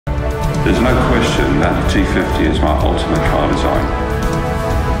There's no question that the T.50 is my ultimate car design.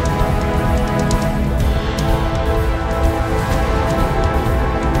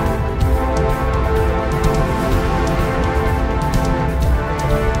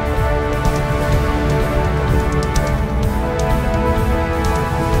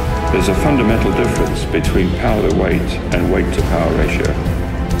 There's a fundamental difference between power to weight and weight to power ratio.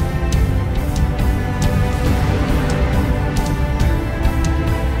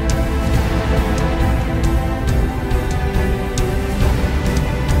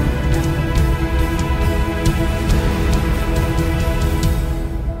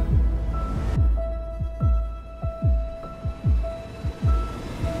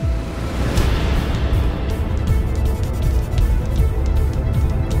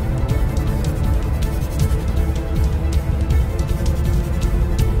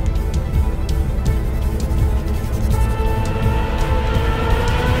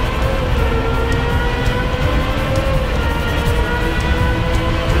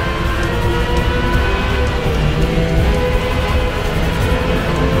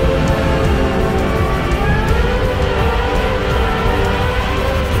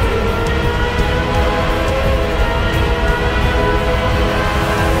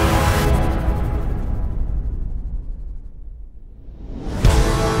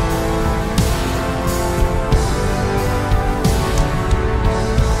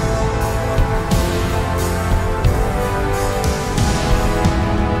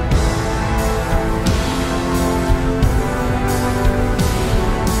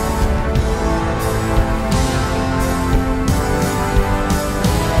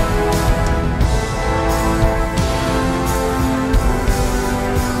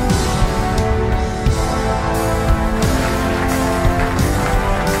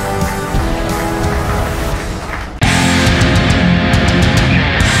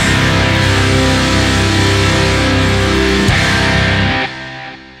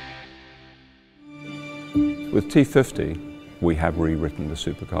 With T.50, we have rewritten the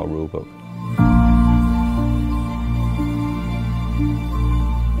supercar rulebook.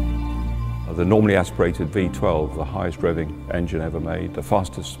 The normally aspirated V12, the highest revving engine ever made, the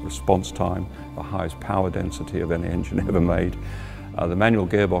fastest response time, the highest power density of any engine ever made. The manual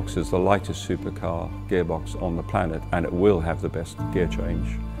gearbox is the lightest supercar gearbox on the planet, and it will have the best gear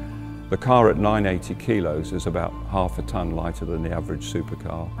change. The car at 980 kilos is about half a ton lighter than the average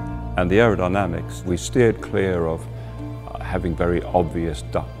supercar. And the aerodynamics, we steered clear of having very obvious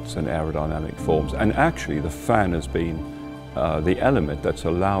ducts and aerodynamic forms. And actually the fan has been the element that's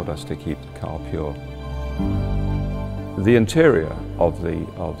allowed us to keep the car pure. The interior of the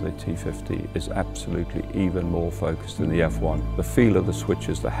T.50 is absolutely even more focused than the F1. The feel of the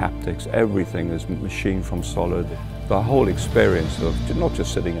switches, the haptics, everything is machined from solid. The whole experience of not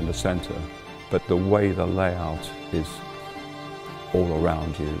just sitting in the center, but the way the layout is all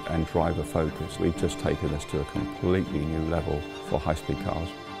around you and driver focus. We've just taken this to a completely new level for high-speed cars.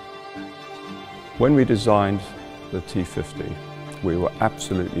 When we designed the T.50, we were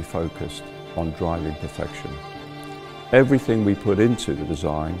absolutely focused on driving perfection. Everything we put into the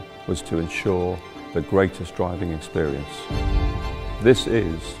design was to ensure the greatest driving experience. This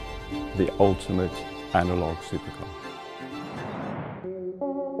is the ultimate analog supercar.